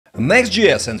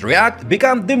Next.js and React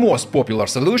become the most popular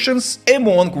solutions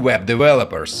among web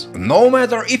developers. No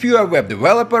matter if you are a web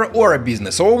developer or a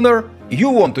business owner, you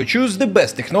want to choose the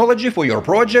best technology for your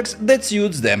projects that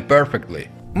suits them perfectly.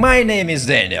 My name is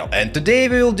Daniel, and today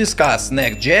we will discuss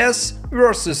Next.js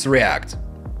versus React.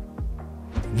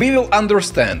 We will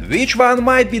understand which one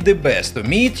might be the best to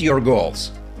meet your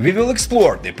goals. We will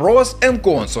explore the pros and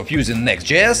cons of using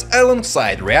Next.js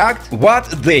alongside React, what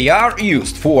they are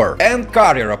used for, and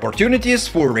career opportunities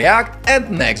for React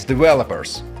and Next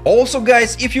developers. Also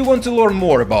guys, if you want to learn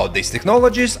more about these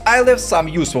technologies, I left some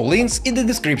useful links in the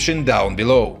description down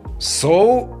below.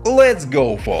 So, let's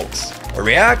go folks!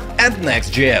 React and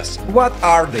Next.js, what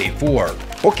are they for?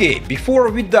 Okay,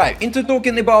 before we dive into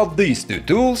talking about these two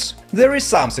tools, there is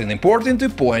something important to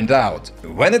point out.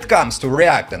 When it comes to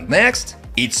React and Next,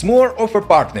 it's more of a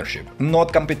partnership,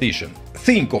 not competition.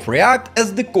 Think of React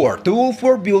as the core tool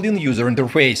for building user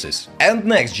interfaces, and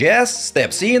Next.js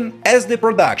steps in as the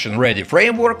production-ready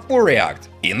framework for React.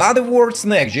 In other words,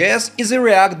 Next.js is a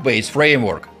React-based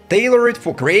framework, tailored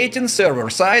for creating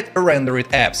server-side rendered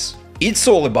apps. It's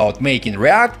all about making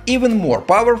React even more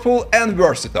powerful and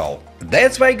versatile.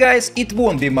 That's why guys, it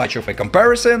won't be much of a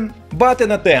comparison, but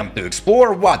an attempt to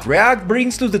explore what React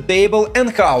brings to the table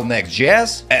and how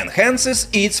Next.js enhances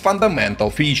its fundamental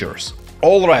features.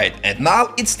 Alright, and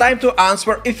now it's time to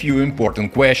answer a few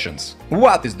important questions.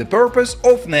 What is the purpose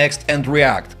of Next and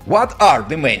React? What are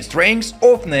the main strengths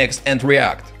of Next and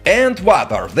React? And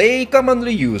what are they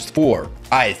commonly used for?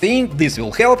 I think this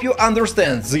will help you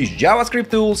understand these JavaScript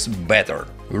tools better.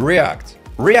 React.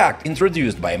 React,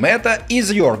 introduced by Meta,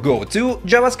 is your go-to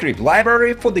JavaScript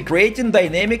library for the creating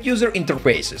dynamic user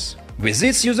interfaces. With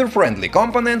its user-friendly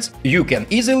components, you can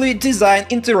easily design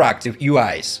interactive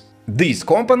UIs. These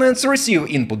components receive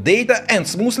input data and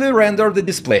smoothly render the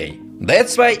display.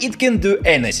 That's why it can do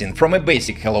anything from a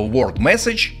basic Hello World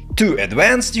message to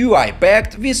advanced UI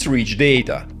packed with rich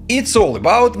data. It's all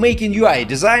about making UI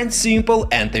design simple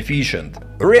and efficient.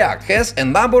 React has a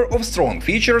number of strong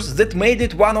features that made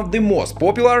it one of the most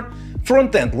popular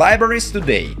front-end libraries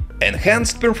today.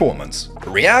 Enhanced performance.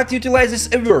 React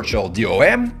utilizes a virtual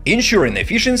DOM, ensuring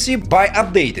efficiency by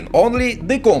updating only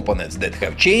the components that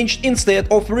have changed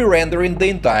instead of re-rendering the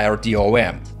entire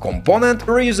DOM. Component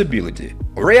reusability.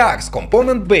 React's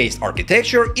component-based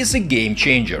architecture is a game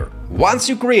changer. Once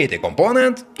you create a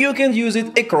component, you can use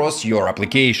it across your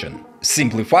application.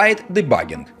 Simplified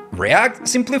debugging. React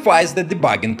simplifies the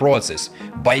debugging process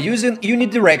by using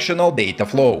unidirectional data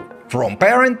flow from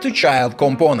parent to child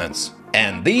components,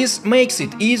 and this makes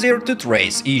it easier to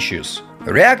trace issues.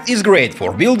 React is great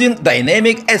for building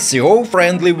dynamic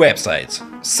SEO-friendly websites,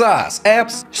 SaaS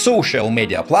apps, social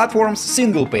media platforms,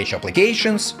 single-page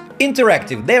applications,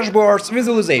 interactive dashboards,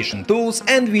 visualization tools,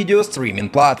 and video streaming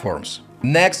platforms.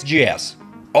 Next.js.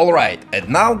 Alright, and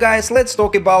now guys, let's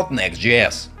talk about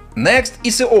Next.js. Next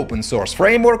is an open-source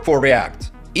framework for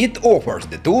React. It offers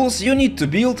the tools you need to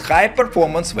build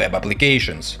high-performance web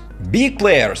applications. Big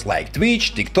players like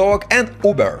Twitch, TikTok, and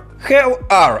Uber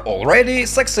are already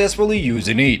successfully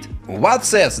using it. What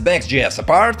sets Next.js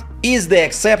apart is the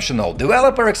exceptional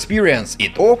developer experience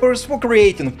it offers for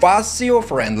creating fast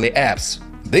SEO-friendly apps.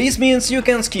 This means you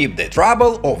can skip the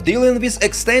trouble of dealing with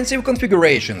extensive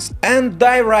configurations and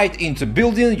dive right into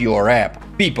building your app.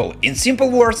 People, in simple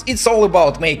words, it's all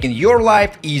about making your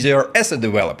life easier as a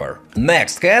developer.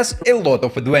 Next has a lot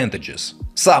of advantages.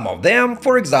 Some of them,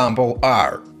 for example,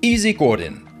 are easy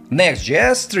coding.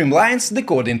 Next.js streamlines the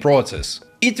coding process.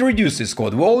 It reduces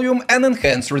code volume and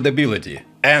enhances readability,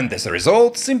 and as a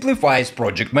result simplifies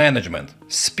project management.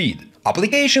 Speed.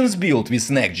 Applications built with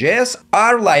Next.js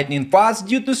are lightning fast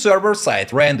due to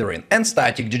server-side rendering and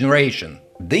static generation.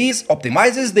 This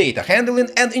optimizes data handling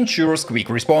and ensures quick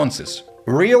responses.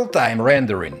 Real-time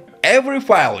rendering. Every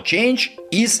file change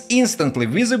is instantly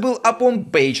visible upon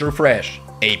page refresh.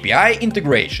 API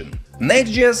integration.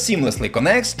 Next.js seamlessly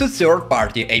connects to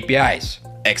third-party APIs,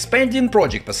 expanding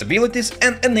project possibilities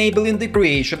and enabling the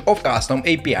creation of custom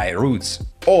API routes.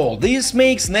 All this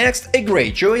makes Next a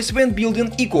great choice when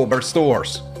building e-commerce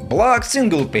stores, blog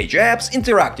single-page apps,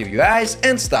 interactive UIs,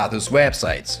 and status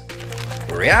websites.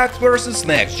 React versus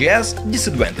Next.js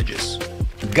disadvantages.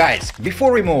 Guys,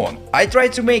 before we move on, I try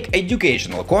to make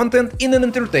educational content in an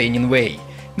entertaining way,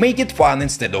 make it fun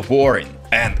instead of boring.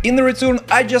 And in return,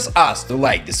 I just ask to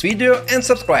like this video and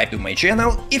subscribe to my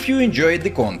channel if you enjoyed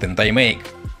the content I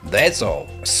make. That's all.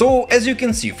 So, as you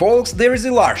can see folks, there is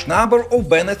a large number of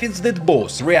benefits that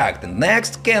both React and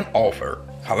Next can offer.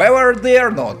 However, they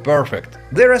are not perfect.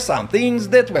 There are some things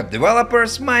that web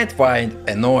developers might find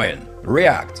annoying.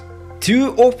 React.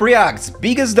 Two of React's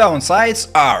biggest downsides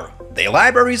are The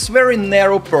library's very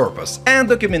narrow purpose and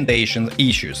documentation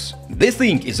issues. The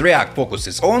thing is, React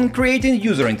focuses on creating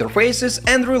user interfaces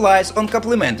and relies on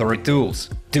complementary tools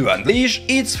to unleash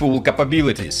its full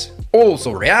capabilities.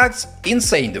 Also, React's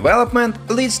insane development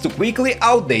leads to quickly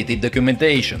outdated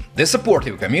documentation. The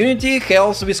supportive community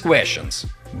helps with questions,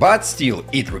 but still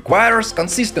it requires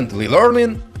consistently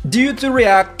learning due to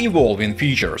React evolving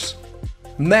features.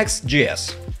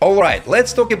 Next.js. Alright,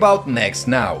 let's talk about Next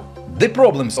now. The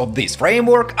problems of this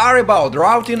framework are about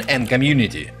routing and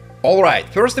community. Alright,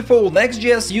 first of all,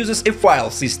 Next.js uses a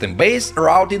file system-based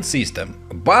routing system,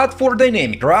 but for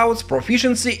dynamic routes,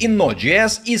 proficiency in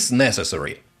Node.js is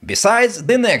necessary. Besides,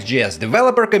 the Next.js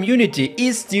developer community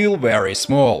is still very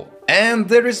small, and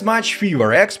there is much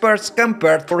fewer experts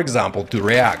compared, for example, to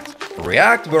React.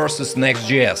 React versus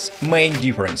Next.js – main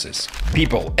differences.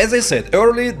 People, as I said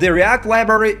earlier, the React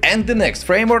library and the Next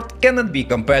framework cannot be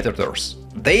competitors.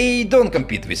 They don't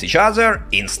compete with each other,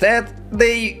 instead,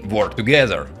 they work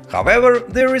together. However,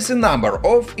 there is a number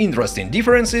of interesting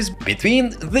differences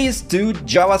between these two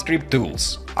JavaScript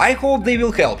tools. I hope they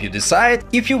will help you decide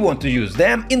if you want to use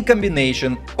them in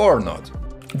combination or not.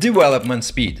 Development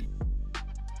speed.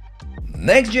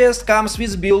 Next.js comes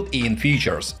with built-in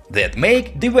features that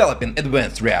make developing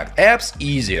advanced React apps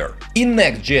easier. In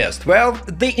Next.js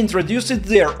 12, they introduced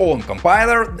their own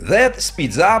compiler that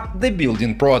speeds up the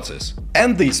building process.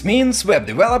 And this means web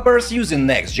developers using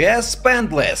Next.js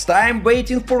spend less time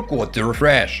waiting for code to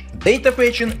refresh, data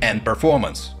fetching and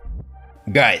performance.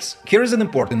 Guys, here is an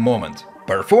important moment.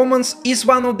 Performance is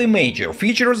one of the major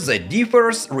features that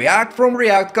differs React from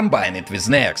React combined with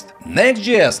Next.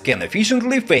 Next.js can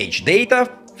efficiently fetch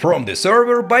data from the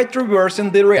server by traversing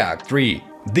the React tree.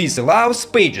 This allows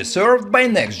pages served by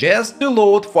Next.js to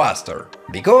load faster,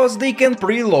 because they can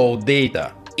preload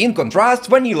data. In contrast,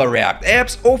 vanilla React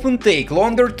apps often take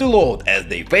longer to load as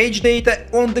they fetch data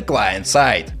on the client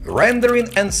side, rendering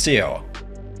and SEO.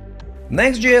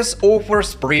 Next.js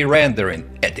offers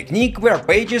pre-rendering, a technique where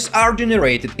pages are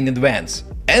generated in advance,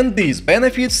 and this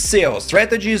benefits SEO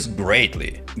strategies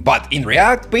greatly. But in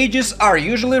React, pages are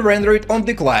usually rendered on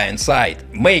the client side,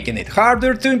 making it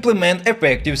harder to implement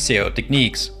effective SEO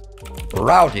techniques.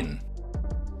 Routing.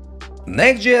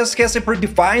 Next.js has a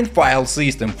predefined file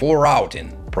system for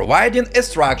routing, providing a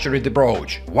structured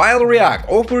approach. While React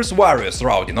offers various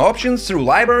routing options through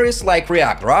libraries like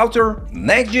React Router,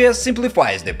 Next.js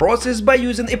simplifies the process by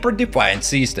using a predefined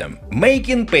system,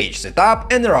 making page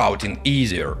setup and routing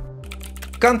easier.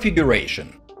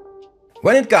 Configuration.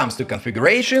 When it comes to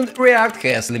configuration, React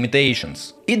has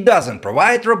limitations. It doesn't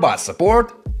provide robust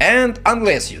support, and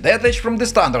unless you detach from the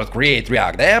standard Create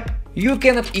React app, you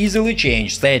cannot easily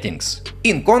change settings.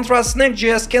 In contrast,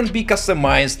 Next.js can be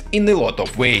customized in a lot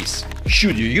of ways.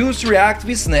 Should you use React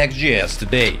with Next.js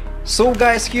today? So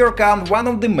guys, here comes one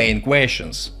of the main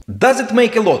questions. Does it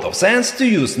make a lot of sense to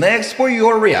use Next for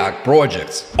your React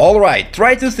projects? Alright,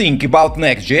 try to think about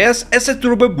Next.js as a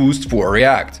turbo boost for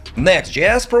React.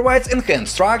 Next.js provides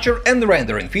enhanced structure and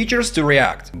rendering features to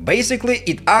React. Basically,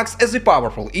 it acts as a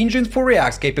powerful engine for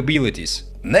React's capabilities.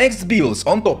 Next builds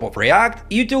on top of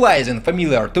React, utilizing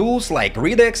familiar tools like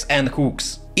Redux and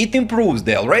hooks. It improves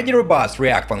the already robust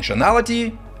React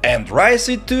functionality and raises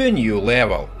it to a new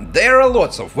level. There are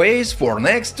lots of ways for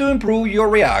Next to improve your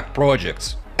React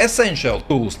projects. Essential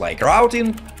tools like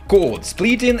routing, code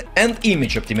splitting and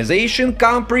image optimization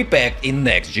come pre-packed in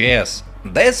Next.js.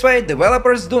 That's why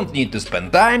developers don't need to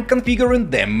spend time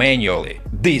configuring them manually.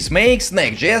 This makes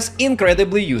Next.js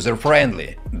incredibly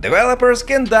user-friendly. Developers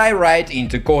can dive right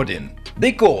into coding.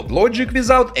 They code logic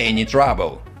without any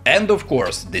trouble. And of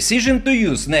course, decision to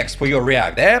use Next for your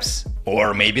React apps,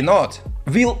 or maybe not,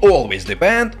 will always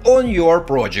depend on your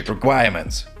project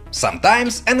requirements.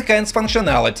 Sometimes enhanced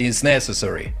functionality is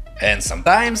necessary, and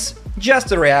sometimes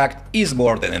just React is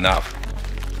more than enough.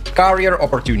 Career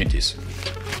opportunities.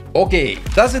 Okay,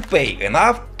 does it pay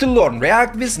enough to learn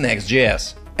React with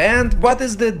Next.js? And what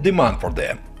is the demand for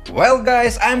them? Well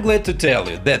guys, I'm glad to tell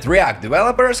you that React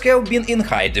developers have been in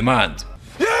high demand.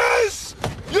 Yes!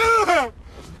 Yeah!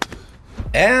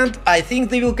 And I think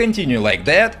they will continue like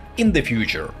that in the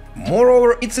future.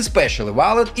 Moreover, it's especially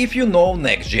valid if you know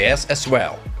Next.js as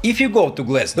well. If you go to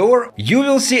Glassdoor, you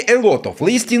will see a lot of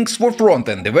listings for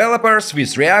front-end developers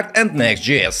with React and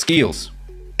Next.js skills.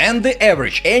 And the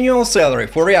average annual salary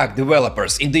for React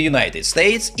developers in the United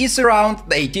States is around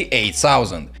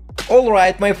 $88,000.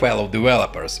 Alright, my fellow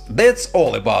developers, that's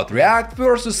all about React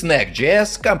versus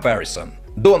Next.js comparison.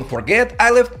 Don't forget,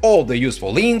 I left all the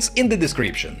useful links in the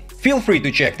description. Feel free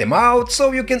to check them out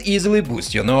so you can easily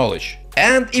boost your knowledge.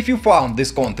 And if you found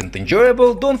this content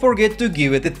enjoyable, don't forget to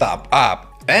give it a thumb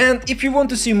up. And if you want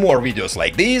to see more videos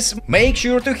like this, make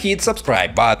sure to hit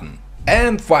subscribe button.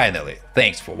 And finally,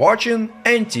 thanks for watching,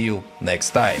 until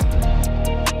next time.